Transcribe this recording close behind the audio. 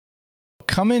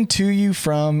coming to you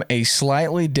from a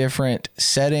slightly different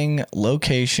setting,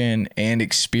 location, and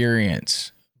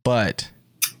experience. But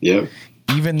yep.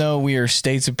 Even though we are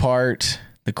states apart,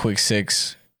 the Quick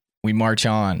Six, we march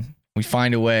on. We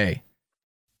find a way.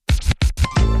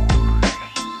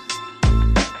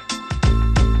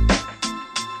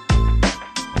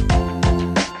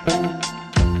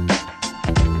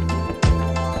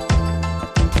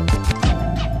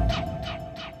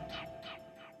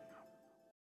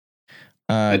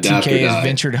 TK has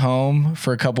ventured home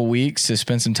for a couple weeks to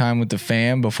spend some time with the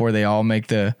fam before they all make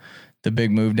the big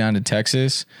move down to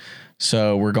Texas.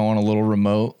 So we're going a little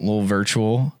remote, a little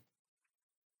virtual.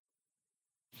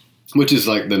 Which is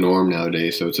like the norm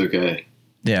nowadays, so it's okay.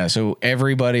 Yeah, so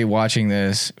everybody watching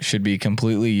this should be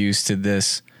completely used to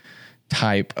this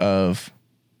type of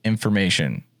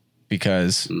information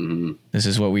because this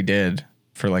is what we did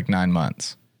for like 9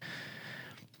 months.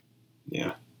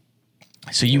 Yeah.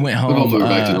 So you went home. Hopefully we're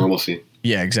back to normalcy.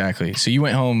 Yeah, exactly. So you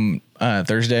went home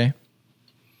Thursday?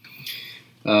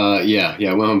 Yeah.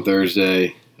 I went home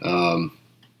Thursday.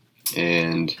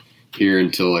 And here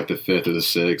until like the 5th or the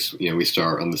 6th, we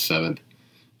start on the 7th.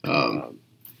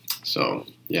 So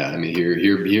yeah, I mean,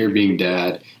 here being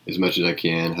dad as much as I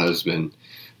can, husband,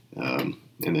 and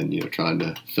then, trying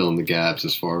to fill in the gaps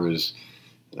as far as,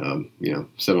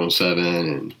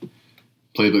 7-on-7 and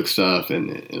playbook stuff and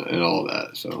all of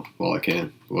that. So all I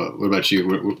can. What about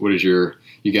you? What is you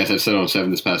guys had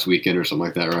 7-on-7 this past weekend or something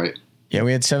like that, right? Yeah,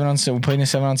 we had 7-on-7. We played in a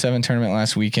 7-on-7 tournament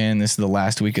last weekend. This is the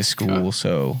last week of school. Okay.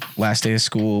 So last day of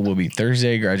school will be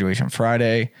Thursday, graduation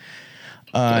Friday.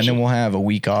 Gotcha. And then we'll have a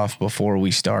week off before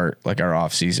we start like our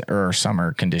off season or our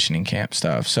summer conditioning camp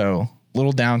stuff. So a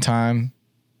little downtime,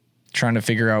 trying to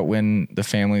figure out when the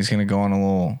family's going to go on a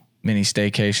little mini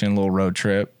staycation, a little road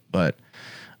trip. But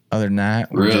other than that,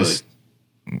 we're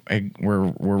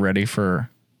ready for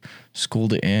school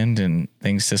to end and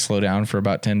things to slow down for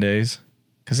about 10 days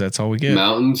because that's all we get.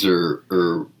 Mountains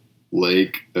or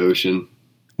lake, ocean?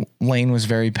 Lane was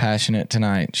very passionate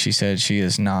tonight. She said she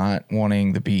is not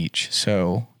wanting the beach,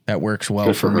 so that works well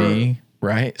Good for me,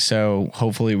 right? So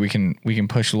hopefully we can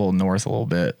push a little north a little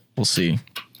bit. We'll see.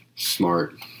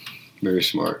 Smart, very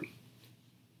smart.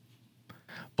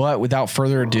 But without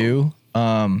further ado,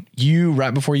 you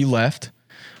right before you left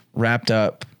wrapped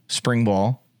up spring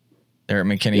ball there at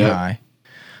McKinney High,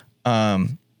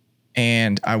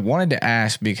 and I wanted to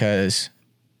ask because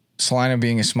Salina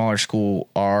being a smaller school,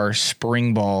 our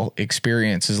spring ball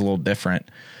experience is a little different.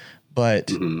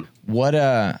 But what,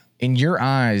 in your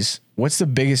eyes, what's the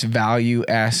biggest value,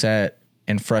 asset,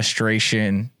 and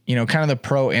frustration, kind of the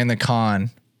pro and the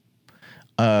con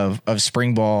of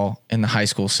spring ball in the high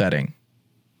school setting?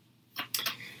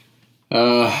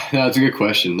 That's a good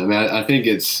question. I mean, I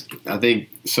think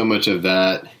so much of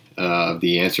that,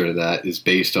 the answer to that is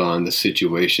based on the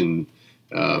situation,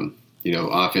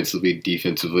 offensively,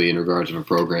 defensively in regards of a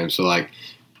program. So like,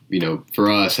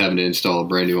 for us having to install a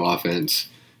brand new offense,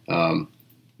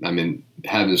 having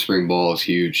spring ball is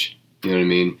huge. You know what I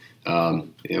mean?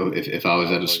 If I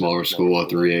was at a smaller school, a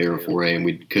 3A or a 4A, and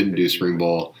we couldn't do spring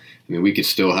ball, I mean, we could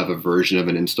still have a version of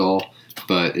an install,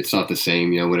 but it's not the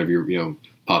same, whenever you're,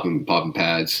 popping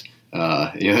pads,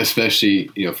 especially,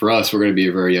 for us, we're going to be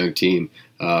a very young team.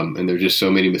 And there's just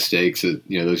so many mistakes that,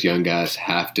 those young guys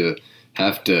have to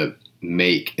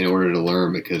make in order to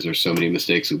learn because there's so many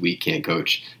mistakes that we can't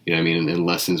coach, and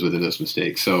lessons within those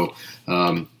mistakes. So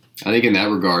I think in that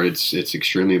regard, it's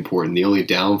extremely important. The only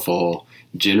downfall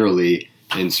generally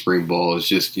in spring ball is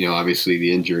just, obviously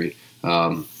the injury.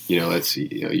 You're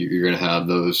going to have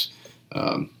those,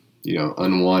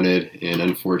 unwanted and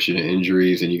unfortunate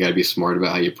injuries, and you got to be smart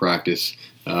about how you practice.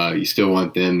 You still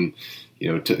want them,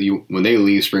 when they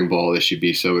leave spring ball, they should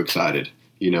be so excited.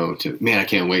 I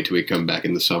can't wait till we come back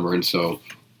in the summer. And so,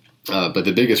 but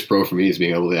the biggest pro for me is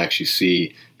being able to actually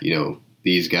see,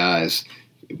 these guys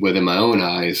within my own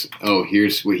eyes. Oh,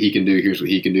 here's what he can do. Here's what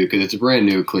he can do. Cause it's a brand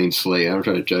new clean slate. I don't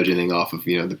try to judge anything off of,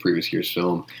 the previous year's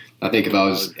film. I think if I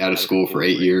was out of school for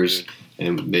 8 years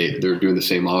and they're doing the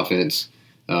same offense,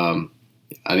 I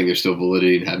think there's still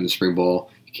validity in having spring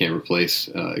ball. You can't replace,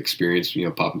 experience,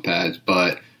 popping pads,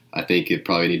 but I think it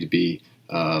probably need to be,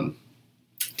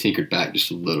 tinkered back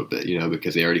just a little bit,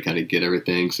 because they already kind of get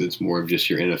everything. So it's more of just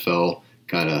your NFL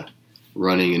kind of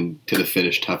running and to the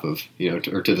finish type of,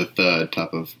 or to the thud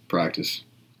type of practice.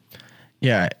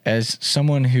 Yeah. As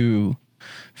someone who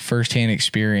firsthand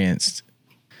experienced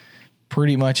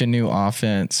pretty much a new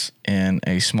offense in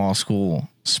a small school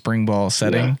spring ball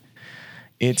setting,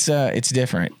 it's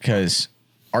different because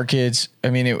our kids, I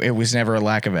mean, it was never a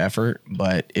lack of effort,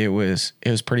 but it was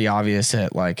pretty obvious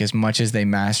that like as much as they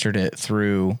mastered it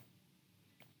through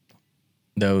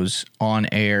those on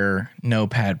air, no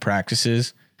pad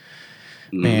practices.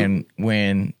 And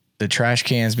when the trash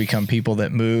cans become people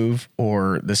that move,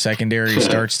 or the secondary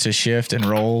starts to shift and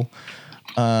roll,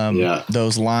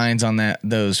 those lines on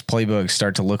those playbooks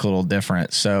start to look a little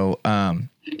different. So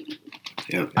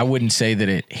I wouldn't say that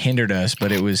it hindered us,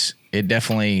 but it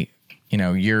definitely,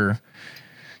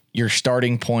 your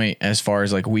starting point as far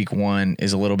as like week one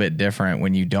is a little bit different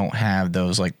when you don't have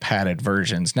those like padded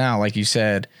versions. Now, like you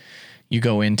said, you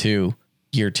go into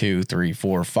year 2, 3,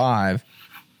 4, 5,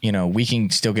 we can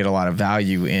still get a lot of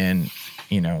value in,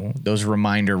 those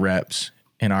reminder reps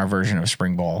in our version of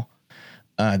spring ball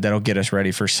that'll get us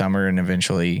ready for summer and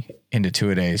eventually into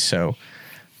two-a-days. So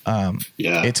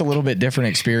it's a little bit different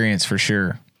experience for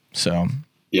sure. So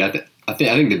I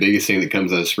think the biggest thing that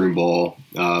comes out of spring ball,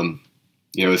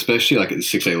 especially like at the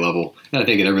 6A level, and I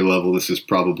think at every level this is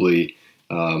probably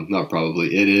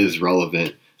it is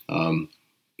relevant,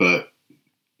 but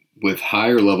with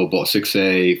higher level ball,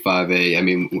 6A, 5A, I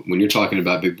mean, when you're talking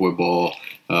about big boy ball,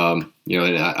 and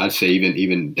I'd say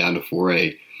even down to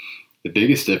 4A, the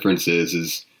biggest difference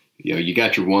is you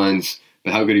got your ones,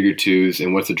 but how good are your twos,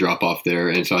 and what's the drop off there?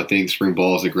 And so I think spring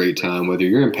ball is a great time, whether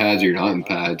you're in pads or you're not in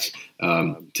pads,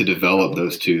 to develop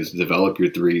those twos, develop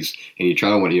your threes, and you try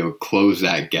to close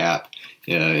that gap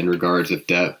in regards of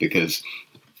depth, because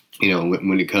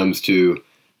when it comes to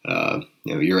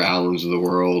your Allens of the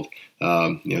world,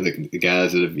 the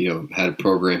guys that have had a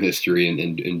program history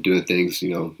and doing things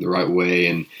the right way,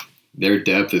 and their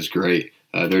depth is great.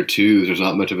 Their twos, there's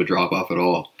not much of a drop off at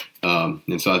all.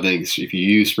 And so I think if you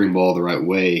use spring ball the right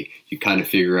way, you kind of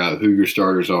figure out who your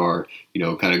starters are,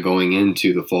 kind of going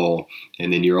into the fall,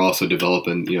 and then you're also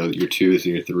developing, your twos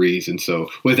and your threes. And so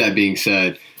with that being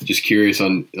said, just curious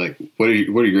on like, what are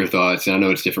your thoughts? And I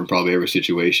know it's different probably every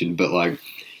situation, but like,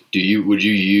 would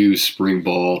you use spring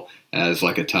ball as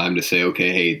like a time to say,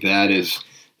 okay, hey, that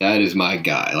is my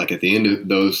guy. Like at the end of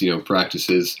those,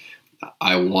 practices,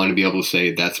 I want to be able to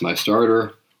say that's my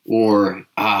starter, or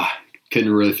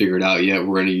couldn't really figure it out yet.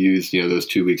 We're going to use those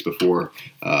 2 weeks before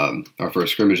our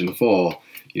first scrimmage in the fall,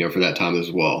 for that time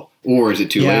as well. Or is it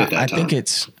too late at that time? I think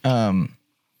it's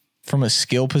from a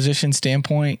skill position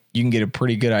standpoint, you can get a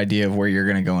pretty good idea of where you're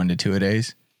going to go into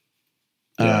two-a-days.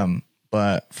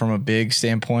 But from a big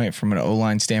standpoint, from an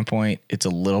O-line standpoint, it's a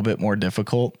little bit more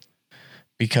difficult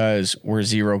because we're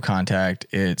zero contact.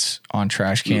 It's on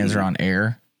trash cans or on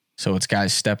air. So it's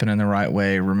guys stepping in the right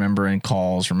way, remembering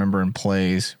calls, remembering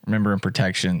plays, remembering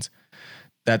protections.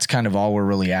 That's kind of all we're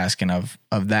really asking of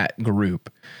that group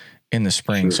in the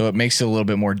spring. Sure. So it makes it a little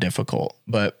bit more difficult.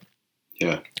 But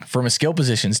from a skill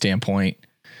position standpoint,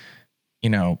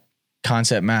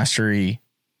 concept mastery,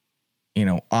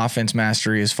 offense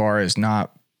mastery as far as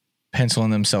not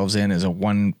penciling themselves in as a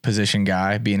one position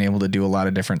guy, being able to do a lot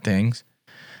of different things.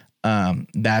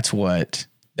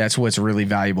 That's what's really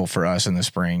valuable for us in the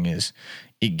spring is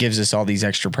it gives us all these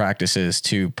extra practices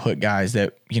to put guys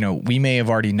that, we may have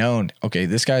already known, okay,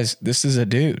 this is a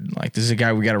dude, like this is a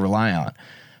guy we got to rely on,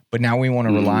 but now we want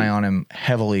to rely on him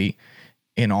heavily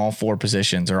in all 4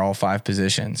 positions or all 5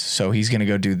 positions. So he's going to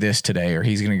go do this today, or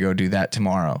he's going to go do that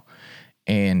tomorrow.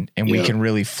 And we can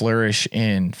really flourish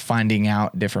in finding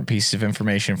out different pieces of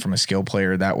information from a skill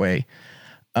player that way.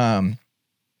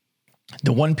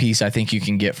 The one piece I think you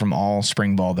can get from all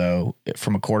spring ball, though,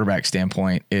 from a quarterback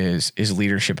standpoint, is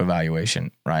leadership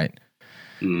evaluation, right?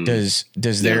 Does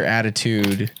their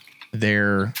attitude,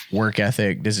 their work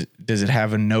ethic, does it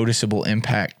have a noticeable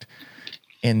impact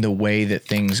in the way that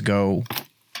things go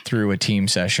through a team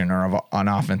session or on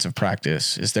offensive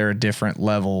practice? Is there a different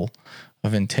level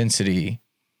of intensity,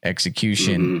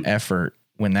 execution, effort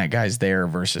when that guy's there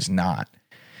versus not?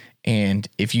 And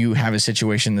if you have a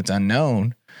situation that's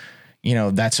unknown,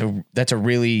 that's a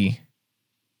really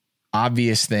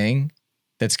obvious thing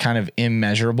that's kind of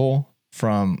immeasurable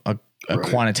from a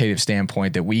quantitative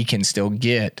standpoint that we can still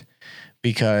get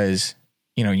because,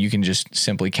 you can just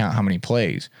simply count how many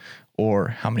plays or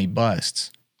how many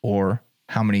busts or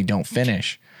how many don't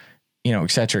finish,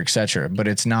 et cetera, et cetera. But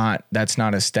that's not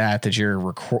a stat that you're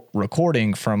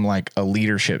recording from like a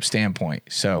leadership standpoint.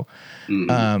 So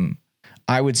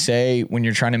I would say when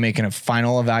you're trying to make a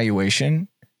final evaluation,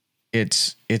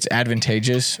 it's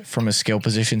advantageous from a skill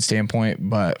position standpoint,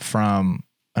 but from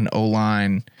an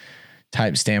O-line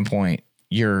type standpoint,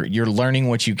 you're learning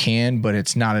what you can, but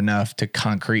it's not enough to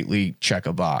concretely check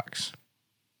a box.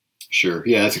 Sure.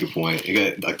 Yeah, that's a good point.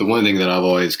 Like the one thing that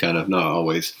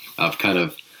I've kind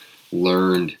of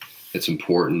learned that's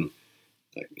important,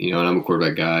 and I'm a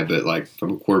quarterback guy, but like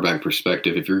from a quarterback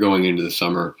perspective, if you're going into the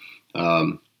summer,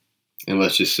 and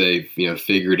let's just say,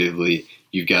 figuratively,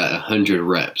 you've got 100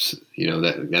 reps.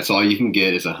 That's all you can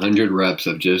get is 100 reps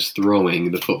of just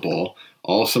throwing the football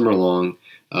all summer long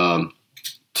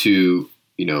to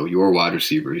your wide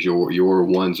receivers, your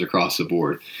ones across the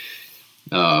board.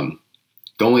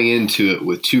 Going into it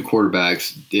with two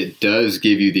quarterbacks, it does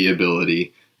give you the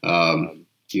ability,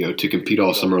 to compete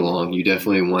all summer long. You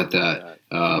definitely want that.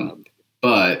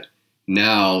 But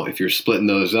now if you're splitting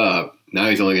those up, now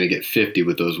he's only going to get 50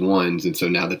 with those ones. And so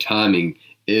now the timing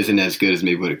isn't as good as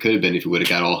maybe what it could have been if you would have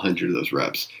got all 100 of those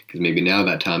reps. Because maybe now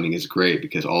that timing is great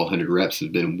because all 100 reps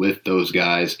have been with those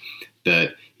guys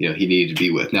that, he needed to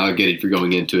be with. Now I get it if you're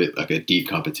going into it like a deep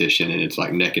competition and it's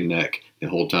like neck and neck the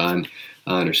whole time.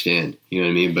 I understand. You know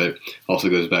what I mean? But also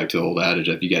goes back to the old adage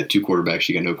of you got two quarterbacks,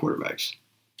 you got no quarterbacks.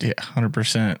 Yeah,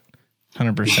 100%.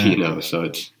 100%.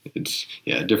 So it's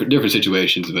different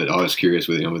situations, but I was curious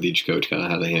with each coach kind of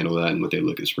how they handle that and what they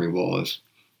look at spring ball as.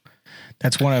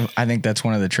 I think that's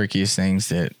one of the trickiest things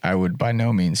that I would by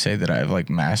no means say that I've like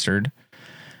mastered.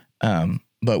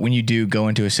 But when you do go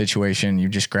into a situation,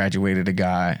 you've just graduated a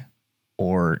guy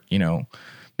or,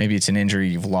 maybe it's an injury,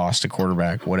 you've lost a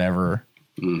quarterback, whatever.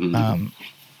 Mm-hmm.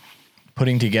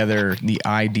 Putting together the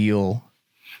ideal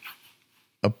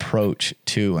approach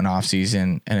to an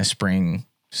offseason and a spring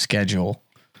schedule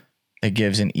that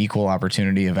gives an equal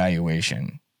opportunity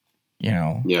evaluation.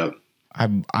 Yeah.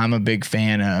 I'm a big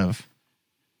fan of,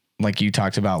 like you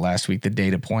talked about last week, the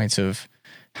data points of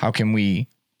how can we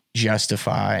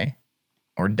justify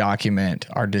or document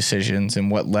our decisions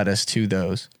and what led us to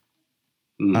those.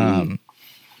 Mm-hmm.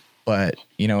 But,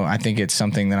 I think it's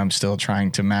something that I'm still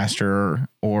trying to master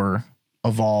or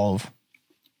evolve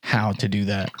how to do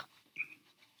that.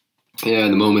 Yeah,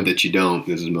 and the moment that you don't,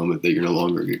 this is the moment that you're no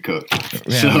longer a good coach.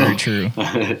 Yeah, very true.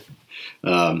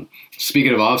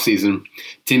 Speaking of offseason,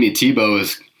 Tebow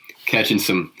is catching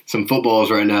some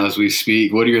footballs right now as we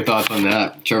speak. What are your thoughts on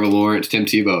that? Trevor Lawrence, Tim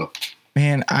Tebow.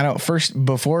 Man,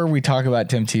 before we talk about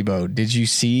Tim Tebow, did you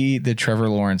see the Trevor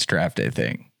Lawrence draft day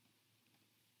thing?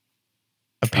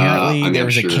 Apparently, there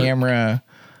was a camera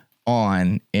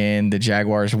on in the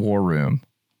Jaguars war room,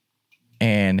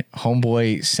 and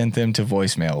homeboy sent them to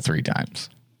voicemail 3 times.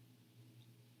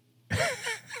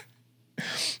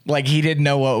 Like he didn't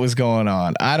know what was going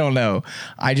on. I don't know.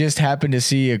 I just happened to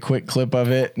see a quick clip of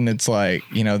it, and it's like,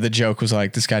 the joke was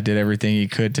like, this guy did everything he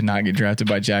could to not get drafted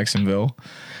by Jacksonville.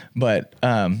 But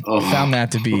found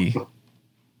that to be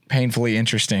painfully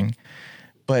interesting.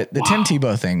 But the Tim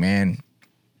Tebow thing, man.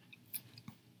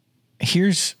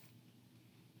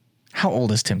 How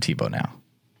old is Tim Tebow now?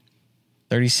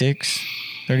 36,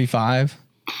 35?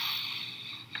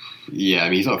 Yeah, I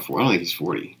mean, he's not 40. I don't think he's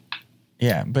 40.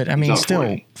 Yeah, but I mean, still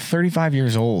 40. 35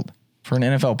 years old for an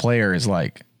NFL player is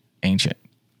like ancient,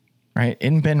 right?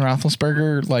 Isn't Ben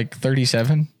Roethlisberger like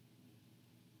 37?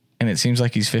 And it seems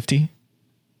like he's 50?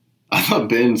 I thought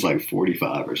Ben's like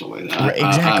 45 or something like that. Right,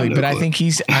 exactly, but I think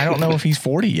I don't know if he's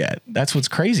 40 yet. That's what's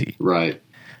crazy. Right.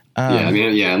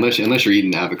 Unless you're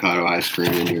eating avocado ice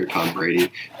cream and you're Tom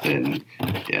Brady, then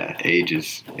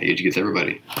age gets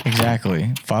everybody.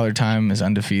 Exactly. Father Time is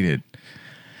undefeated.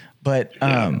 But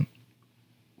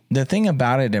the thing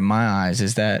about it in my eyes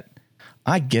is that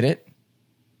I get it.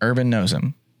 Urban knows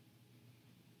him.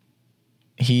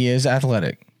 He is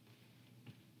athletic.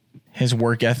 His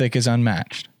work ethic is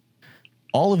unmatched.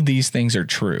 All of these things are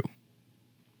true.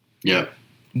 Yep.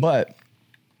 But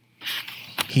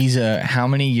he's a how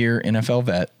many year NFL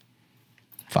vet?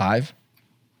 5.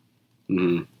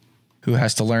 Mm-hmm. Who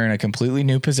has to learn a completely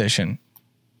new position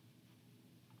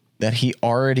that he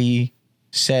already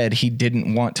said he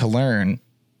didn't want to learn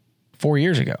 4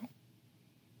 years ago.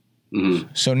 Mm-hmm.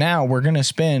 So now we're going to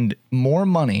spend more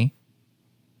money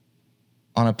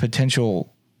on a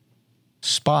potential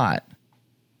spot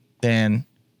than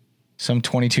some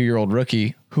 22-year-old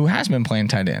rookie who has been playing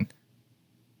tight end.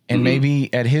 And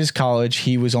maybe at his college,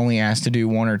 he was only asked to do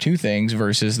 1 or 2 things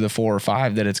versus the 4 or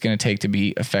 5 that it's going to take to be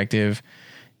effective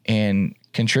and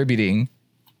contributing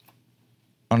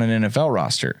on an NFL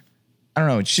roster. I don't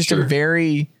know. It's just a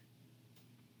very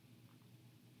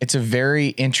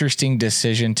interesting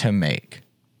decision to make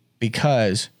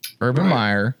because Urban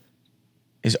Meyer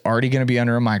is already going to be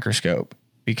under a microscope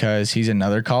because he's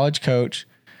another college coach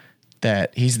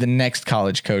that he's the next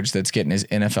college coach that's getting his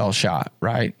NFL shot,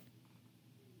 right?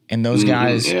 And those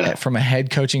guys, from a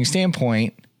head coaching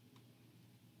standpoint,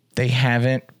 they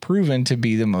haven't proven to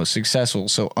be the most successful.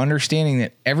 So understanding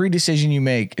that every decision you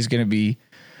make is going to be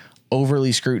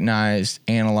overly scrutinized,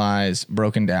 analyzed,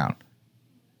 broken down.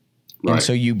 Right. And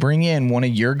so you bring in one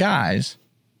of your guys,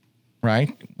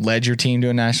 right? Led your team to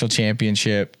a national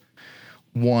championship,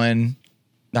 won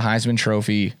the Heisman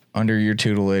Trophy under your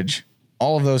tutelage,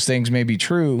 all of those things may be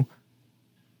true,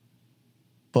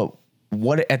 but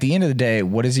what at the end of the day,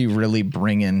 what does he really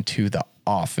bring into the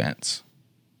offense?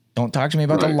 Don't talk to me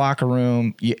about the locker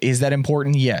room. Is that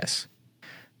important? Yes.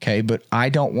 Okay, but I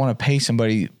don't want to pay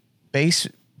somebody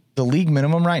the league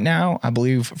minimum right now, I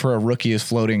believe, for a rookie is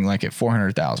floating like at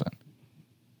 $400,000.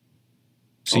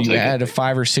 So you add a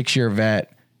 5 or 6 year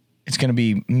vet, it's going to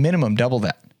be minimum double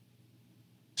that.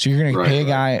 So you're going to pay a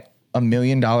guy $1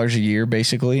 million a year,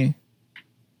 basically,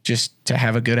 just to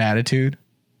have a good attitude.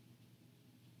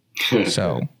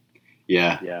 So,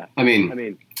 yeah. I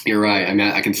mean, you're right. I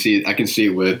mean, I can see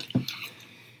it with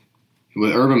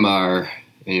Urban Meyer.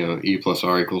 E plus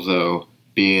R equals O,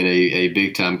 being a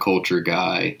big time culture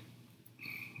guy.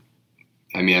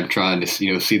 I mean, I'm trying to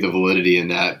see the validity in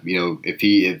that.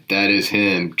 If that is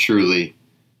him truly,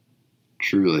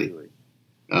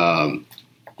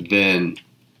 then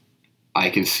I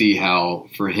can see how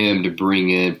for him to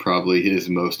bring in probably his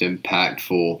most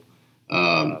impactful,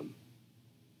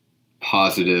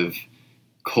 positive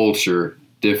culture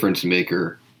difference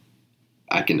maker.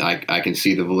 I can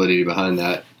see the validity behind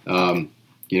that. I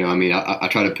mean, I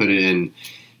try to put it in.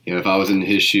 If I was in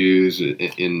his shoes,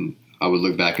 I would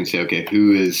look back and say, okay,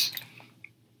 who is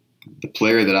the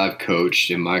player that I've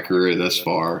coached in my career thus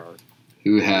far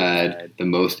who had the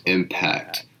most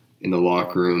impact in the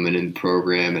locker room and in the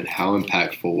program, and how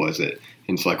impactful was it?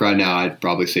 And it's like right now, I'd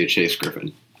probably say Chase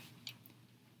Griffin.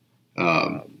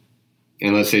 And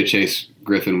let's say Chase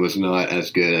Griffin was not as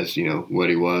good as what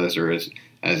he was or as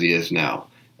he is now.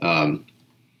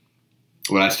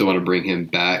 Would I still want to bring him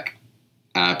back?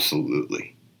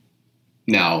 Absolutely.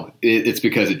 Now, it's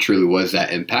because it truly was that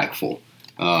impactful.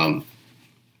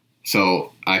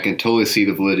 So I can totally see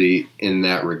the validity in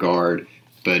that regard,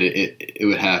 but it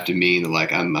would have to mean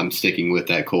like I'm sticking with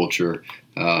that culture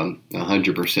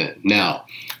 100%. Now,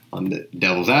 on the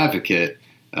devil's advocate,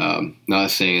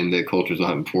 not saying that culture is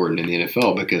not important in the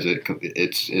NFL, because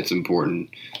it's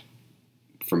important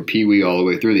from Pee Wee all the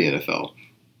way through the NFL.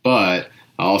 But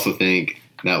I also think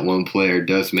that one player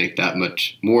does make that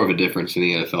much more of a difference in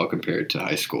the NFL compared to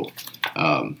high school.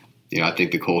 I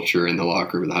think the culture in the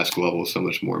locker room at the high school level is so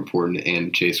much more important,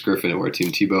 and Chase Griffin or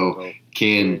Tim Tebow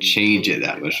can change it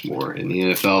that much more. In the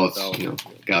NFL, it's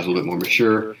guys a little bit more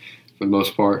mature for the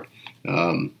most part,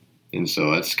 and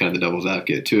so that's kind of the devil's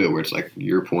advocate to it, where it's like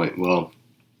your point. Well,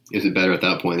 is it better at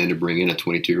that point than to bring in a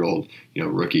 22-year-old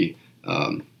rookie,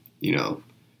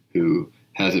 who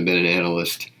hasn't been an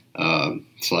analyst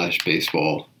 /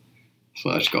 baseball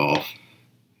 / golf,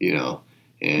 and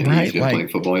he's been playing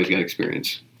football. He's got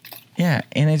experience. Yeah,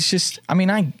 and it's just, I mean,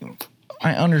 I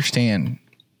understand,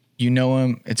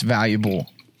 him, it's valuable,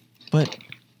 but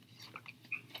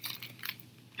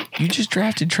you just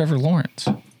drafted Trevor Lawrence.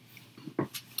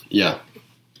 Yeah.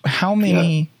 How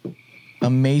many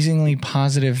amazingly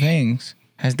positive things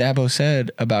has Dabo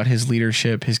said about his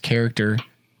leadership, his character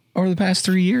over the past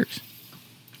 3 years?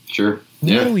 Sure.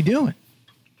 What are we doing?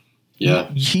 Yeah.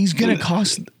 He's gonna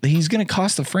cost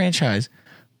the franchise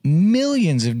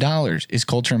millions of dollars. Is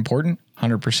culture important?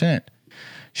 100%.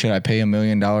 Should I pay $1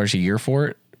 million a year for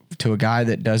it to a guy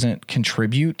that doesn't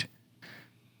contribute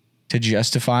to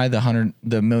justify the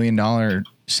 $1 million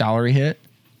salary hit?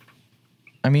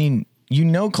 I mean,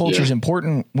 culture is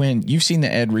important when you've seen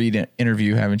the Ed Reed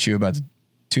interview, haven't you, about the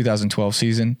 2012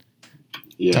 season?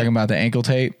 Yeah. Talking about the ankle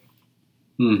tape.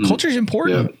 Mm-hmm. Culture is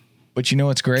important, but you know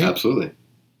what's great? Absolutely.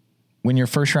 When your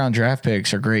first round draft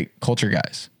picks are great culture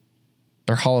guys.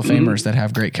 They're Hall of Famers that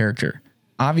have great character.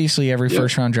 Obviously, every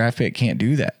first round draft pick can't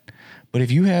do that. But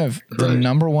if you have the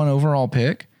number one overall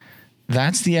pick,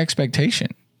 that's the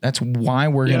expectation. That's why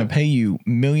we're going to pay you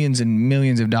millions and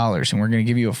millions of dollars, and we're going to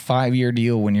give you a 5-year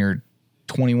deal when you're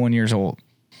 21 years old.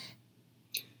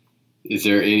 Is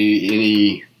there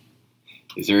any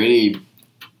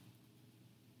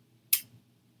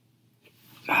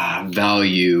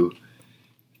value,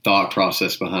 thought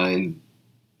process behind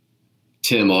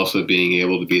Tim also being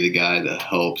able to be the guy that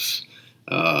helps,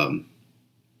 I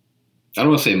don't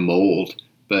want to say mold,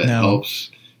 but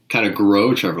helps kind of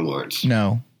grow Trevor Lawrence?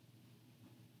 No.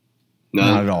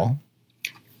 Not at all.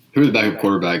 Who are the backup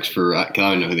quarterbacks for? I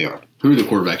don't know who they are. Who are the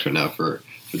quarterbacks right now for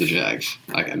the Jags?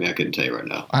 I couldn't tell you right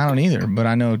now. I don't either, but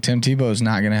I know Tim Tebow is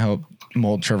not going to help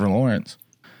mold Trevor Lawrence.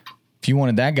 If you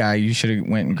wanted that guy, you should have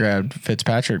went and grabbed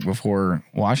Fitzpatrick before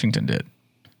Washington did.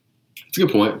 That's a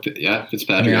good point. Yeah,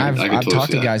 Fitzpatrick. I mean, I've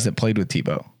talked to guys that played with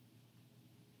Tebow,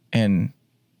 and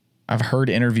I've heard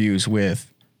interviews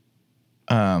with,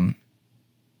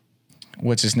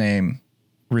 what's his name,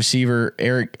 receiver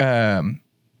Eric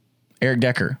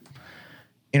Decker.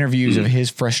 Interviews of his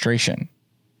frustration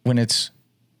when it's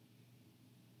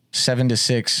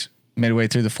 7-6 midway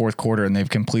through the fourth quarter, and they've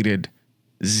completed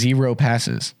 0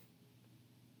 passes.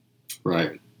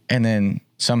 Right. And then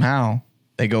somehow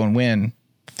they go and win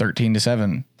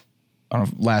 13-7 on a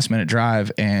last-minute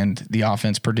drive, and the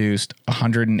offense produced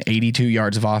 182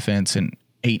 yards of offense, and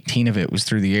 18 of it was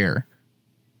through the air.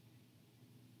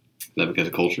 Is that because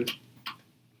of culture?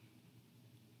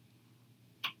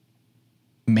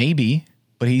 Maybe,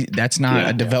 but that's not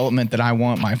a development that I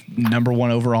want my number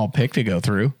 1 overall pick to go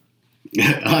through.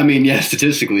 I mean, yeah,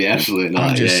 statistically, absolutely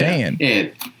not. I'm just saying.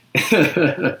 And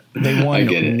they won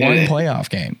one playoff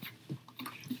game.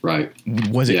 Right.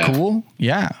 Was it cool?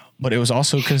 Yeah. But it was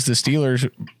also because the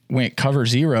Steelers went cover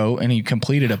 0 and he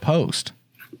completed a post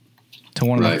to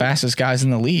one of the fastest guys in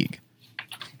the league.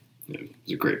 Yeah, it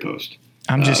was a great post.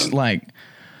 I'm just like,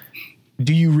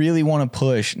 do you really want to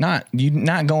push, not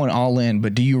going all in,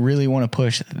 but do you really want to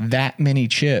push that many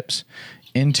chips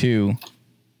into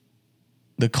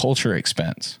the culture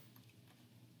expense?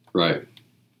 Right.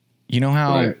 You know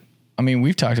how, I mean,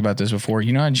 we've talked about this before.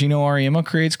 You know how Gino Auriemma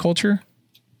creates culture?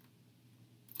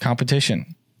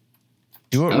 Competition.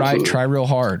 Do it right, try real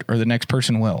hard, or the next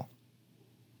person will.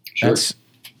 Sure.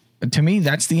 To me,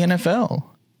 that's the NFL.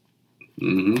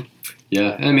 Mm-hmm.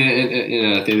 Yeah. I mean,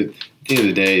 at the end of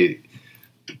the day,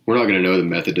 we're not going to know the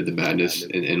method of the madness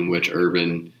in which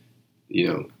Urban,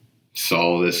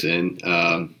 saw this in.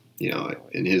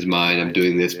 In his mind, I'm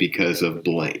doing this because of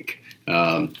blank.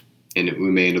 And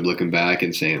we may end up looking back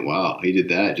and saying, wow, he did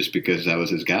that just because that was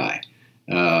his guy.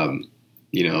 Or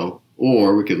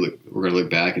we're going to look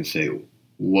back and say,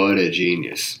 what a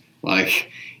genius.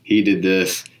 Like, he did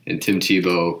this, and Tim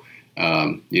Tebow,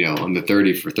 on the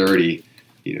 30 for 30,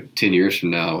 10 years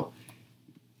from now,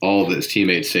 all of his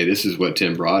teammates say, this is what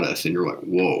Tim brought us. And you're like,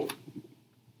 whoa,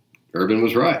 Urban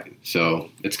was right. So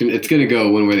it's gonna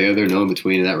go one way or the other, no in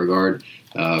between in that regard.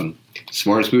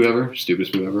 Smartest move ever,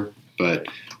 stupidest move ever. But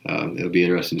it'll be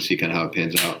interesting to see kind of how it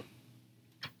pans out.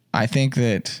 I think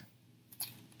that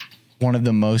one of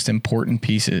the most important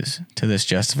pieces to this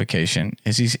justification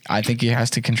is I think he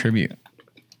has to contribute.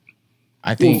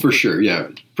 I think, well, for sure, yeah,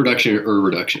 production or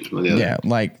reduction. One or the other.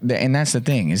 Yeah, and that's the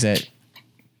thing is that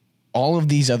all of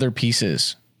these other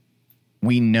pieces,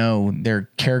 we know they're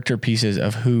character pieces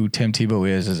of who Tim Tebow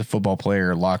is as a football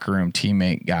player, locker room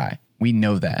teammate guy. We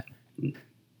know that,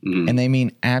 and they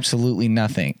mean absolutely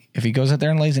nothing if he goes out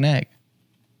there and lays an egg.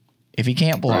 If he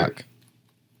can't block,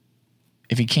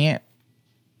 if he can't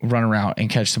run around and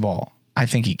catch the ball, I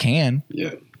think he can.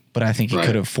 Yeah. But I think he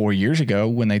could have 4 years ago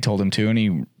when they told him to, and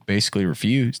he basically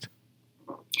refused.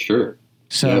 Sure.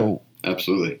 So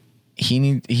absolutely. He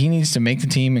needs to make the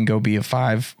team and go be a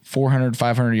 400,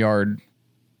 500 yard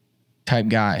type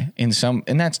guy and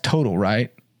that's total,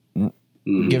 right?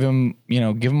 Mm-hmm. Give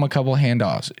him a couple of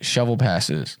handoffs, shovel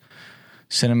passes,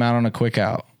 send him out on a quick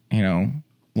out, little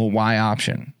Y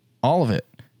option, all of it.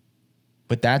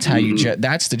 But that's how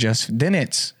then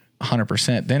it's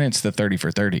 100%. Then it's the 30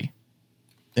 for 30.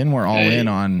 Then we're all in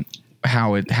on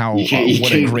what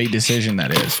a great decision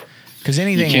that is. Because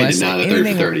anything less than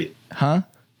 30 for 30. Huh?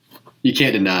 You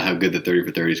can't deny how good the 30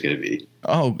 for 30 is going to be.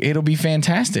 Oh, it'll be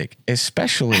fantastic,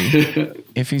 especially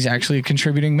if he's actually a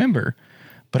contributing member.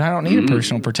 But I don't need a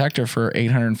personal protector for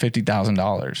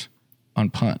 $850,000 on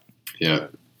punt. Yeah.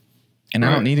 And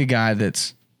I don't need a guy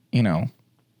that's,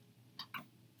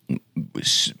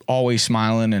 always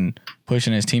smiling and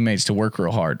pushing his teammates to work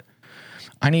real hard.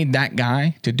 I need that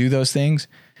guy to do those things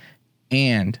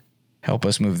and help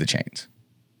us move the chains.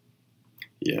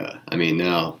 Yeah. I mean,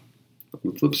 now, on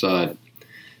the flip side, if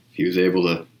he was able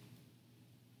to,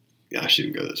 I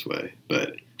shouldn't go this way,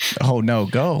 but oh no,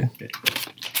 go.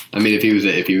 I mean, if he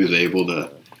was able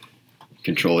to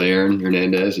control Aaron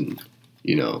Hernandez and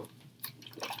win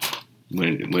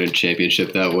a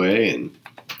championship that way, and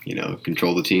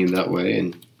control the team that way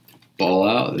and ball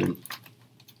out, then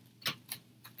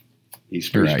he's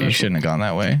pretty special. You shouldn't have gone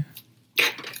that way.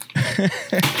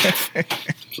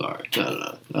 Sorry,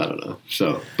 I don't know.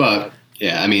 So, but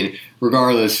yeah, I mean,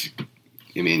 regardless,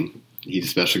 he's a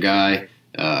special guy.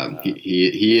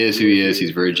 He is who he is.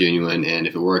 He's very genuine, and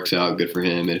if it works out, good for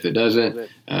him. And if it doesn't,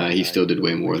 he still did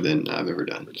way more than I've ever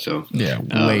done. So yeah,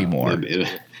 way more.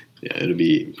 It'll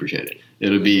be appreciated.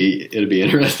 It'll be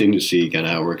interesting to see kind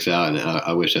of how it works out, and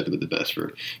I wish that would be the best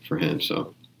for him.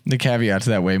 So the caveat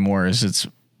to that way more is it's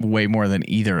way more than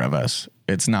either of us.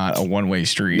 It's not a one-way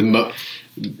street. Than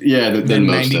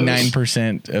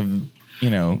 99% of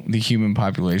the human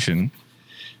population.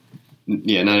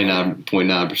 Yeah,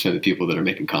 99.9% of the people that are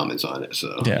making comments on it.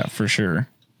 So yeah, for sure.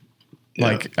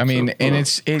 Yeah, and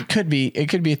it could be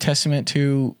a testament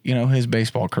to his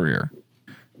baseball career.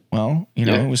 Well,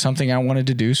 it was something I wanted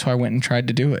to do, so I went and tried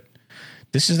to do it.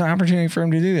 This is an opportunity for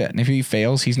him to do that. And if he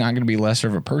fails, he's not going to be lesser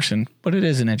of a person, but it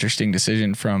is an interesting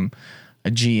decision from a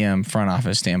GM front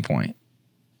office standpoint.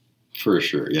 For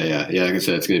sure. Yeah. Like I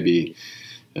said, it's going to be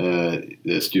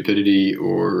the stupidity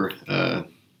or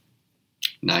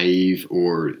naive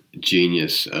or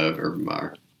genius of Urban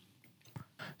Meyer.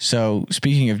 So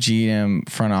speaking of GM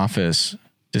front office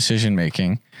decision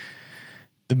making,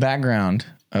 the background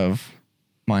of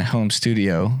my home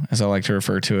studio, as I like to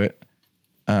refer to it,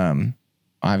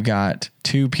 I've got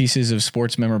 2 pieces of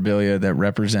sports memorabilia that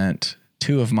represent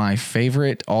 2 of my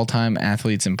favorite all-time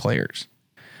athletes and players.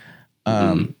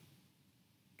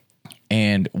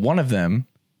 And one of them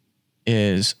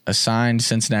is a signed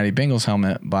Cincinnati Bengals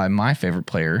helmet by my favorite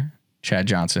player, Chad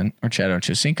Johnson, or Chad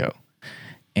Ocho Cinco.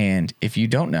 And if you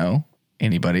don't know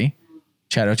anybody,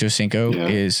 Chad Ocho Cinco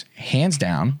is hands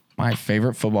down my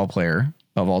favorite football player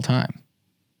of all time.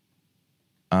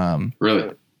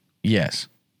 Really? Yes.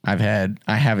 I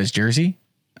have his jersey.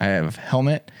 I have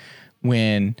helmet.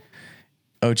 When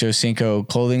Ocho Cinco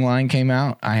clothing line came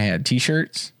out, I had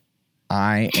t-shirts.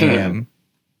 When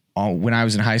I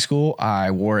was in high school, I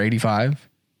wore 85.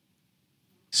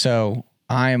 So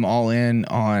I am all in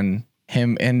on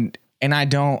him. And I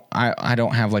don't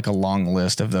have like a long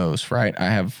list of those, right? I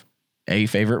have a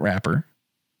favorite rapper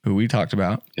who we talked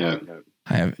about. Yeah.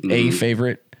 I have a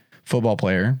favorite football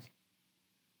player.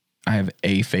 I have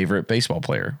a favorite baseball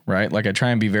player, right? Like I try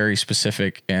and be very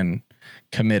specific and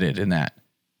committed in that.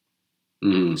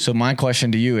 So my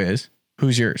question to you is,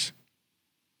 who's yours?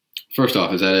 First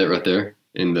off, is that it right there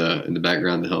in the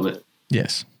background, the helmet?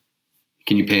 Yes.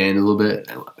 Can you pan a little bit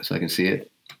so I can see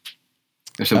it?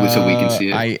 Or so we can see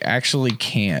it? I actually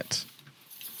can't,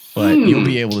 but you'll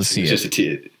be able to see it's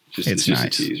it. It's nice.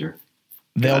 A teaser.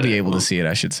 They'll be able to see it,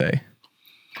 I should say.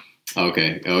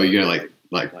 Okay. Oh, you're gonna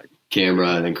like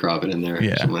camera and then crop it in there.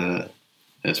 Yeah. Something like that.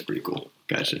 That's pretty cool.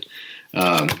 Gotcha.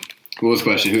 What was the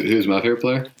question? Who's my favorite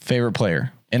player? Favorite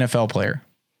player. NFL player.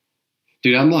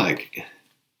 Dude, I'm like,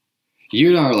 you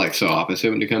and I are like so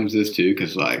opposite when it comes to this too,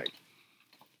 because like,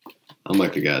 I'm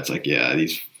like the guy that's like, yeah,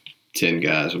 these 10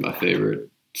 guys are my favorite,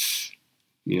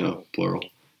 plural.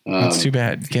 That's too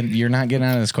bad. You're not getting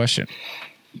out of this question.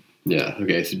 Yeah.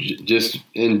 Okay. So just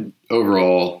in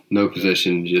overall, no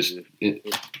position, just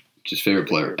favorite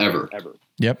player ever.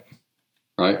 Yep.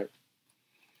 Right.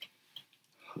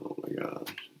 Oh my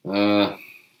God.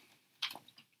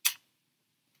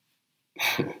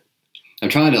 I'm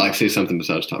trying to like say something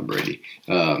besides Tom Brady.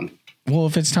 Well,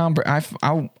 if it's Tom Brady, I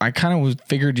kind of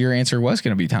figured your answer was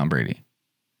going to be Tom Brady.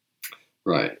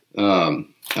 Right. I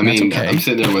mean, okay. I'm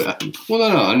sitting there with.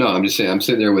 Well, no. I'm just saying. I'm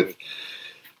sitting there with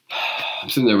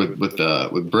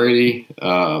Brady,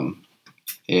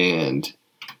 and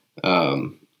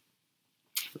Aaron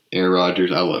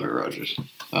Rodgers. I love Aaron Rodgers.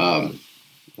 I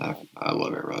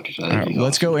love Aaron Rodgers. All right,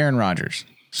 let's go Aaron Rodgers.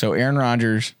 So Aaron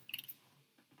Rodgers.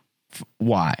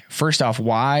 Why? First off,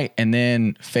 why? And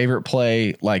then favorite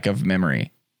play, like of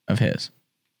memory of his.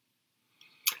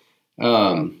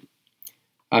 I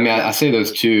mean, I say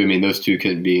those two. I mean, those two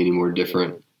couldn't be any more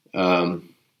different. But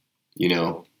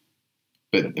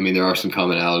I mean, there are some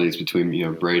commonalities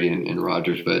between Brady and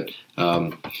Rodgers. But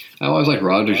I always like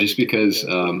Rodgers just because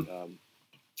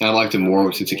I liked him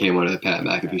more since he came on the Pat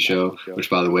McAfee show. Which,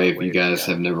 by the way, if you guys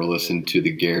have never listened to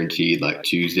the Guaranteed like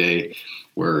Tuesday,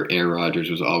 where Aaron Rodgers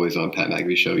was always on Pat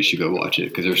McAfee show, you should go watch it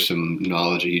because there's some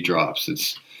knowledge he drops.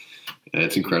 It's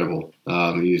incredible.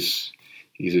 He's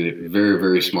a very,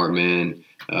 very smart man.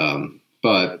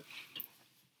 But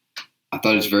I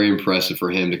thought it's very impressive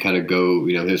for him to kind of go,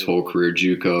 his whole career,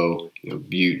 JUCO,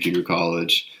 Butte, junior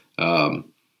college. And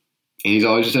he's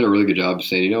always just done a really good job of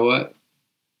saying, you know what?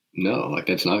 No, like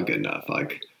that's not good enough.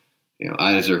 Like,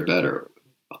 I deserve better.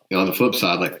 On the flip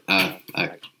side, like I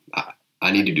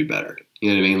need to do better. You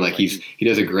know what I mean? Like he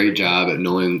does a great job at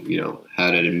knowing,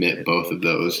 how to admit both of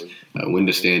those, when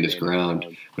to stand his ground,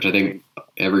 which I think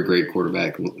every great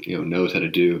quarterback, knows how to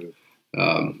do.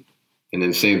 And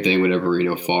then same thing whenever,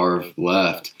 Favre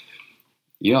left,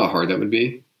 you know how hard that would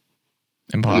be?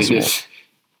 Impossible. I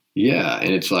mean,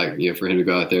 and it's like, for him to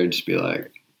go out there and just be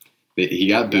like, he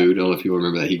got booed. I don't know if people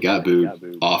remember that. He got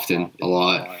booed often, a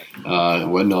lot. It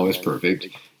wasn't always perfect.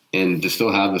 And to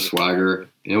still have the swagger,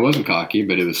 and it wasn't cocky,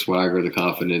 but it was swagger, the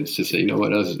confidence to say, you know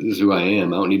what, this is who I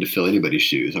am. I don't need to fill anybody's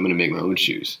shoes. I'm going to make my own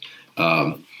shoes.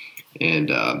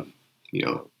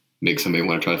 Make somebody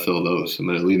want to try to fill those. I'm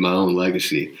going to leave my own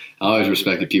legacy. I always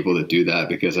respected people that do that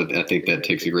because I think that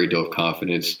takes a great deal of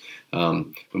confidence, but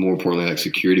more importantly, like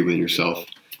security within yourself,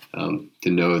 to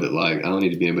know that like I don't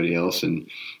need to be anybody else. And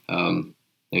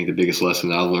I think the biggest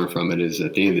lesson I've learned from it is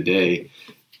at the end of the day,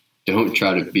 don't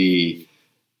try to be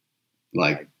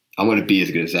like, I want to be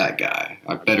as good as that guy.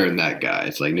 I'm better than that guy.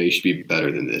 It's like, no, you should be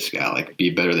better than this guy. Like, be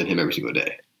better than him every single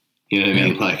day. You know what I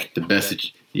mean? Like, the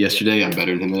best yesterday, I'm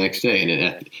better than him the next day. And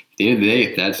at the end of the day,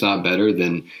 if that's not better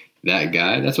than that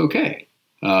guy, that's okay.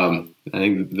 I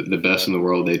think the best in the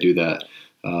world, they do that.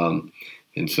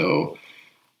 And so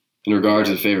in regards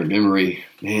to the favorite memory,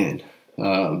 man,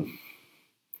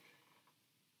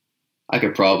 I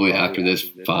could probably after this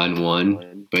find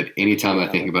one, but anytime I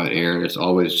think about Aaron, it's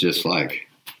always just like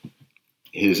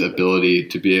his ability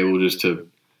to be able just to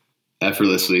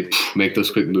effortlessly make those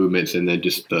quick movements, and then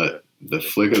just the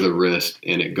flick of the wrist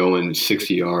and it going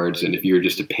 60 yards. And if you were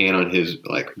just to pan on his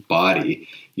like body,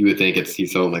 you would think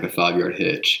he's throwing like a 5-yard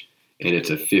hitch, and it's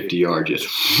a 50-yard just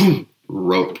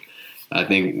rope. I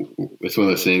think it's one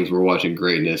of those things, we're watching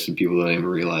greatness and people don't even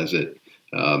realize it.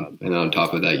 And on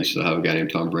top of that, you still have a guy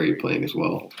named Tom Brady playing as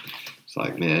well. It's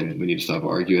like, man, we need to stop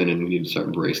arguing and we need to start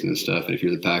embracing this stuff. And if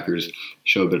you're the Packers,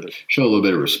 show a little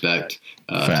bit of respect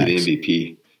to the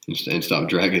MVP and stop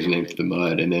dragging his name to the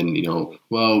mud. And then, he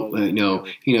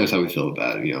knows how we feel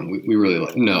about it. We really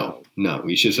like, no,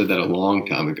 we should have said that a long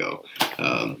time ago.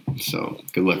 So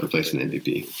good luck replacing the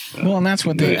MVP. Well, and that's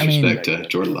what respect to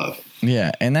Jordan Love.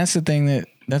 Yeah, and that's the thing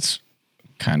that's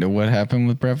kind of what happened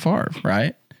with Brett Favre,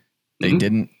 right? They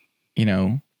didn't,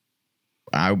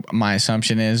 my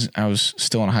assumption is I was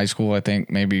still in high school, I think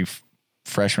maybe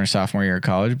freshman or sophomore year of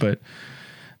college, but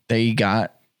they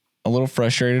got a little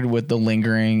frustrated with the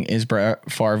lingering, is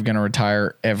Brett Favre going to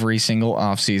retire every single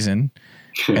offseason?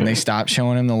 And they stopped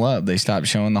showing him the love. They stopped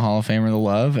showing the Hall of Famer the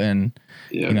love. And,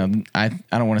 I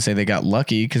don't want to say they got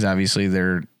lucky, because obviously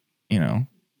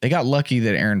they got lucky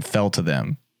that Aaron fell to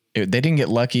them. They didn't get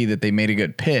lucky that they made a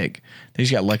good pick. They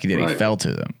just got lucky that he fell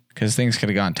to them, because things could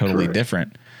have gone totally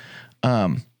different.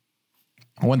 One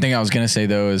thing I was going to say,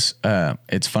 though, is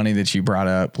it's funny that you brought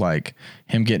up like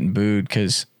him getting booed,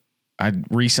 because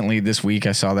recently this week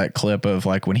I saw that clip of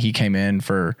like when he came in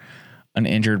for an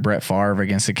injured Brett Favre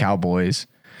against the Cowboys.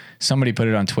 Somebody put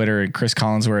it on Twitter, and Chris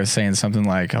Collinsworth saying something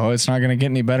like, "Oh, it's not going to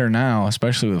get any better now,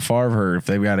 especially with Favre hurt, if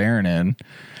they've got Aaron in."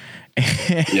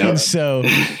 And so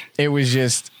it was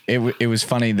just it was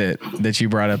funny that you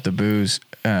brought up the boos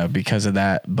because of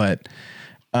that. But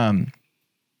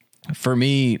for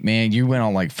me, man, you went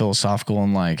on like philosophical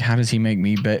and like, how does he make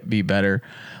me be better?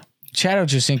 Chad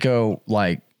Ochocinco,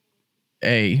 like,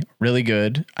 really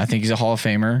good. I think he's a Hall of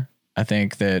Famer. I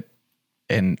think that,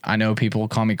 and I know people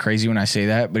call me crazy when I say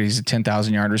that, but he's a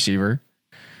 10,000 yard receiver,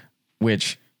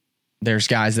 which there's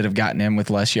guys that have gotten him with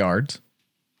less yards.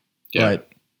 Yeah. But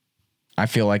I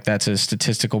feel like that's a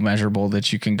statistical measurable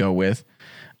that you can go with.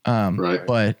 Right.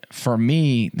 But for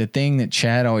me, the thing that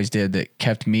Chad always did that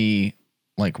kept me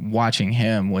like watching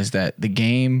him was that the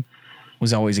game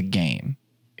was always a game.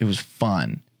 It was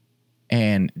fun.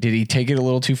 And did he take it a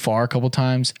little too far a couple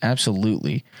times?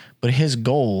 Absolutely. But his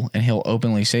goal, and he'll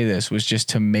openly say this, was just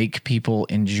to make people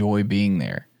enjoy being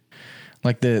there.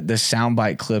 Like the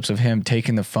soundbite clips of him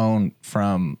taking the phone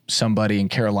from somebody in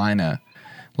Carolina,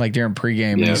 like during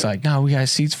pregame, and he's like, "No, we got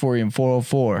seats for you in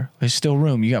 404. There's still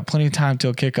room. You got plenty of time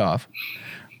till kickoff,"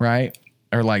 right?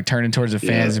 Or like turning towards the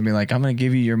fans and be like, "I'm going to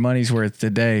give you your money's worth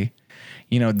today."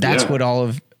 That's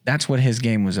that's what his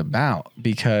game was about,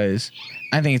 because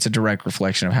I think it's a direct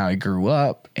reflection of how he grew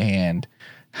up and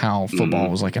how football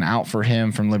was like an out for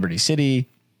him from Liberty City.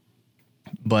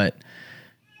 But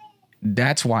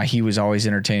that's why he was always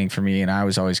entertaining for me, and I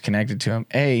was always connected to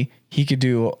him. He could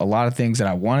do a lot of things that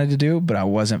I wanted to do, but I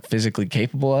wasn't physically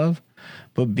capable of.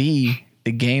 But B,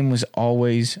 the game was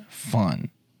always fun.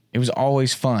 It was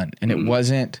always fun. And it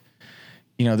wasn't,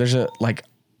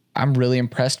 I'm really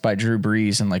impressed by Drew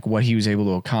Brees and like what he was able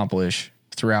to accomplish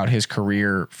throughout his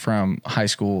career from high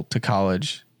school to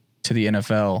college to the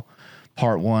NFL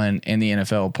part 1 and the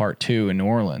NFL part 2 in New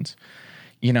Orleans,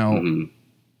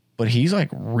 but he's like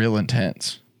real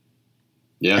intense.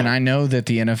 Yeah. And I know that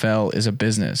the NFL is a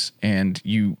business, and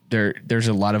there's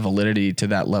a lot of validity to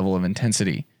that level of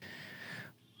intensity,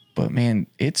 but man,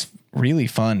 it's really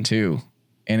fun too.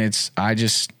 And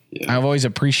I've always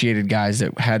appreciated guys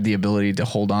that had the ability to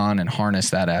hold on and harness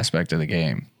that aspect of the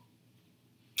game.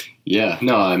 Yeah,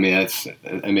 no, I mean,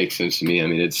 that makes sense to me. I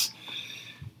mean,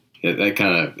 that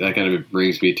kind of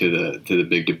brings me to the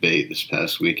big debate this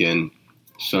past weekend.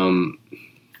 Some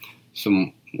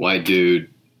white dude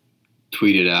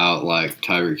tweeted out like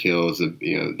Tyreek Hill is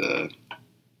the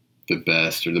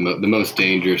best or the most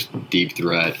dangerous deep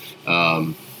threat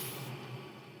I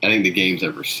think the game's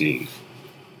ever seen.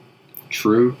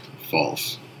 True,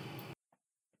 false?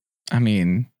 I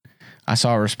mean, I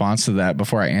saw a response to that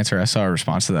before I answered. I saw a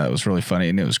response to that. It was really funny.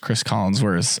 And it was Chris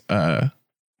Collinsworth's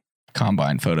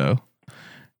combine photo.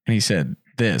 And he said,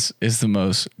 "This is the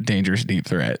most dangerous deep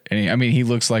threat." And he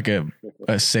looks like a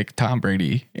sick Tom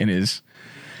Brady in his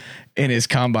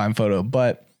combine photo.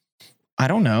 But I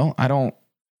don't know. I don't.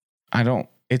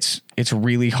 It's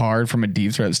really hard from a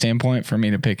deep threat standpoint for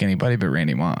me to pick anybody but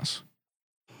Randy Moss.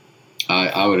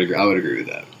 I would agree. I would agree with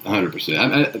that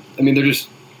 100%. I mean,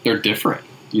 they're different.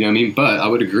 You know what I mean? But I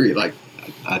would agree. Like,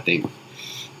 I think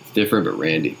it's different, but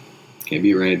Randy can't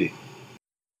beat Randy.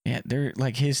 Yeah, they're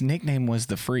like his nickname was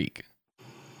the Freak.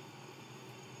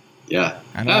 Yeah,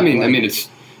 I mean, it's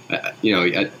I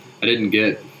didn't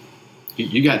get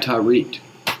you got Tyreek.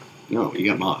 No, you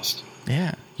got Mossed.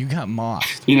 Yeah, you got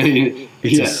Mossed.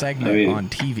 It's a segment on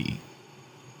TV.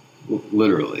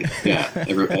 Literally, yeah,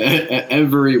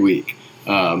 every week.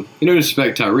 No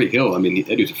disrespect Tyreek Hill. I mean,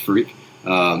 that dude's a freak,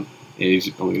 and he's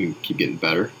only going to keep getting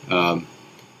better. But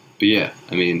yeah,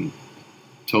 I mean,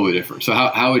 totally different. So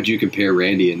how would you compare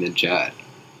Randy and then Chad?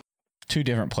 Two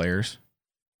different players.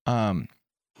 Shaquille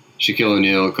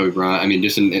O'Neal, Kobe Bryant. I mean,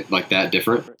 just like that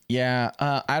different. Yeah,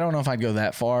 I don't know if I'd go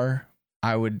that far.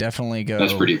 I would definitely go.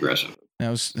 That's pretty aggressive. That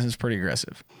was pretty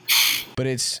aggressive, but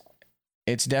it's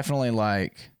definitely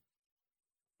like.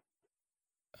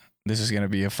 This is going to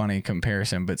be a funny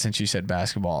comparison, but since you said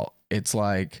basketball, it's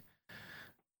like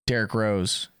Derrick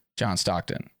Rose, John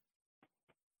Stockton.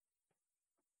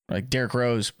 Like Derrick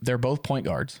Rose, they're both point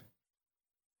guards.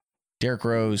 Derrick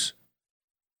Rose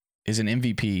is an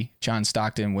MVP. John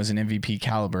Stockton was an MVP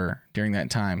caliber during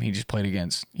that time. He just played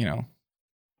against, MJ.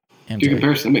 Good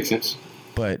comparison. That makes sense.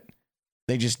 But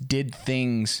they just did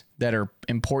things that are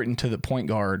important to the point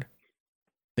guard.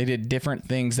 They did different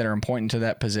things that are important to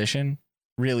that position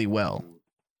really well,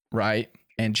 right?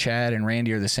 And Chad and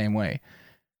Randy are the same way.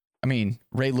 I mean,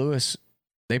 Ray Lewis,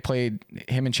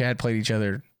 him and Chad played each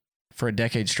other for a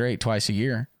decade straight, twice a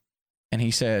year. And he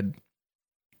said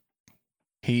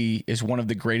he is one of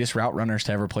the greatest route runners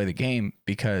to ever play the game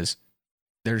because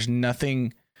there's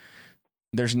nothing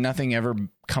ever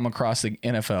come across the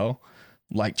NFL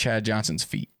like Chad Johnson's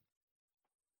feet.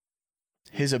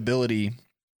 His ability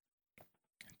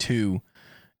to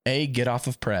A, get off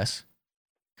of press,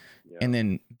 and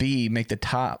then B, make the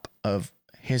top of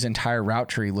his entire route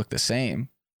tree look the same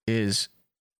it's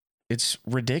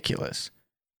ridiculous.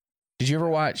 Did you ever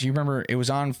watch, you remember it was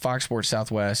on Fox Sports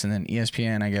Southwest and then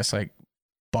ESPN, I guess, like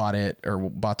bought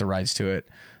the rights to it,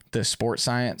 the Sports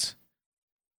Science.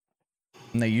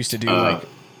 And they used to do no,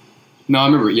 I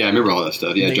remember all that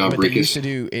stuff. Yeah, John Brekus. They used to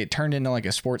do, it turned into like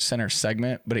a Sports Center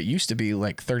segment, but it used to be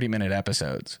like 30-minute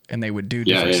episodes and they would do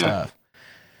different stuff.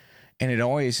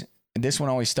 And this one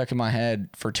always stuck in my head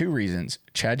for two reasons.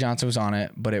 Chad Johnson was on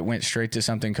it, but it went straight to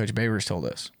something Coach Babers told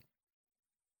us.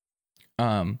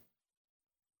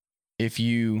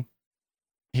 He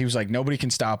was like, nobody can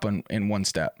stop in one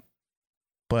step,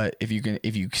 but if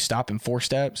you stop in 4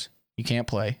 steps, you can't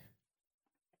play.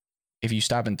 If you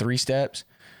stop in 3 steps,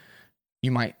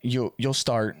 you'll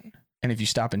start. And if you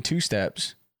stop in 2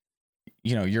 steps,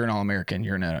 you're an All-American,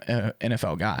 you're an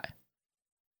NFL guy.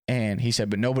 And he said,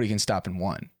 but nobody can stop in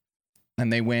 1.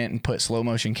 And they went and put slow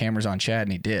motion cameras on Chad,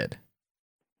 and he did.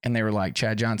 And they were like,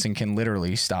 Chad Johnson can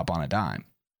literally stop on a dime.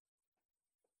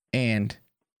 And,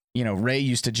 Ray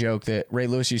Lewis used to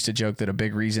joke that a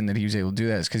big reason that he was able to do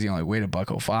that is because he only weighed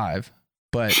 $105.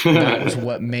 But that was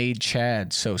what made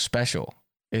Chad so special,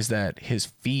 is that his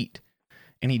feet,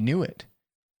 and he knew it.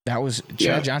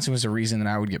 Chad Johnson was the reason that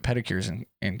I would get pedicures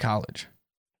in college.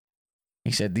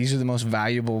 He said, these are the most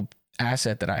valuable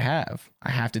asset that I have. I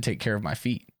have to take care of my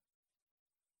feet.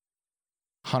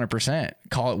 100%.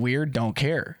 Call it weird, don't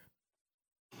care.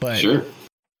 But sure.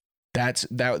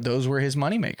 Those were his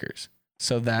money makers.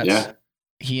 So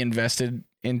he invested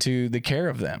into the care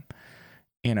of them,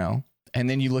 And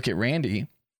then you look at Randy,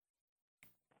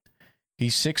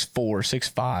 he's 6'4",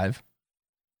 6'5",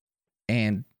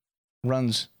 and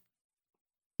runs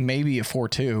maybe a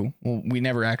 4.2. Well, we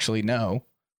never actually know.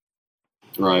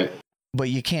 Right. But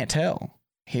you can't tell.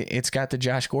 It's got the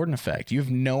Josh Gordon effect. You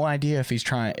have no idea if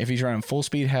he's running full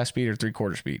speed, half speed, or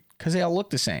 3/4 speed, because they all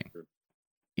look the same.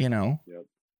 Yep.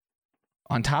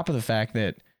 On top of the fact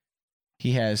that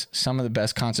he has some of the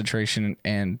best concentration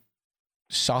and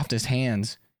softest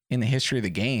hands in the history of the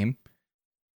game.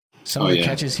 Some of the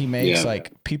catches he makes,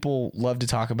 like people love to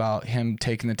talk about him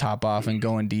taking the top off and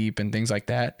going deep and things like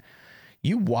that.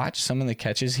 You watch some of the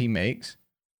catches he makes.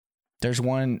 There's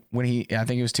one when I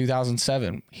think it was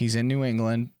 2007. He's in New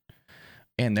England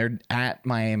and they're at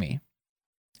Miami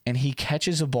and he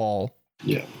catches a ball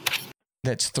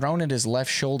that's thrown at his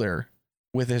left shoulder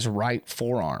with his right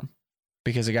forearm.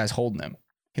 because the guy's holding him.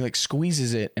 He like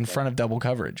squeezes it in front of double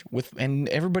coverage and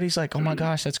everybody's like, oh my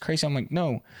gosh, that's crazy. I'm like,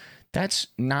 no, that's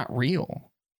not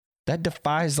real. That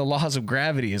defies the laws of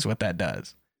gravity is what that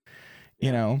does.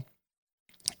 You know,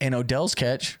 and Odell's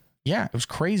catch, yeah, it was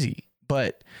crazy.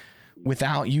 But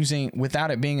without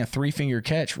it being a 3-finger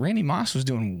catch, Randy Moss was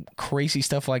doing crazy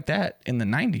stuff like that in the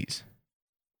 90s.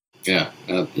 Yeah,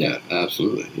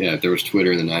 absolutely. Yeah, if there was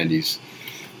Twitter in the 90s,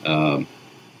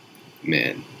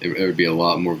 man, there would be a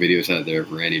lot more videos out there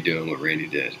of Randy doing what Randy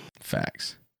did.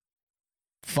 Facts.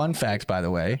 Fun fact, by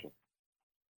the way.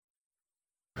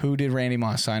 Who did Randy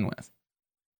Moss sign with?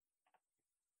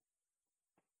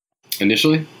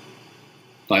 Initially?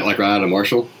 Like right out of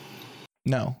Marshall?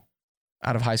 No.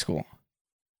 Out of high school.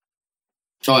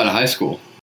 Oh, out of high school.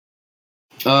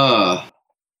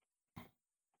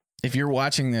 If you're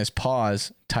watching this,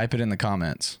 pause, type it in the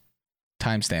comments.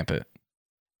 Timestamp it.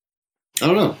 I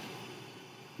don't know.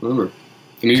 Remember.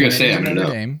 I mean, you're going to say I'm going to know.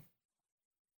 Dame,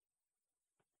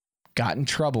 got in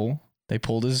trouble. They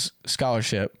pulled his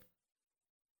scholarship.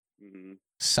 Mm-hmm.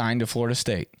 Signed to Florida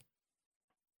State.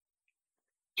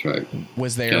 That's right.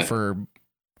 Was there for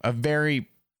a very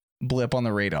blip on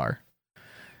the radar.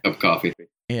 Cup of coffee.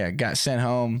 Yeah, got sent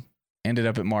home, ended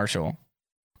up at Marshall.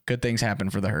 Good things happen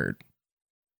for the herd.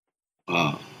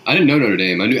 I didn't know Notre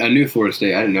Dame. I knew Florida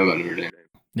State. I didn't know about Notre Dame.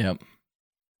 Yep.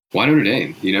 Why Notre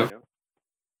Dame? You know?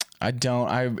 I don't.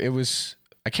 I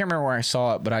can't remember where I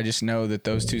saw it, but I just know that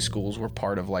those two schools were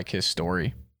part of like his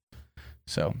story.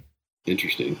 So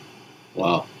interesting.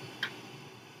 Wow.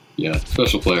 Yeah,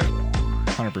 special player.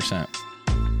 100%.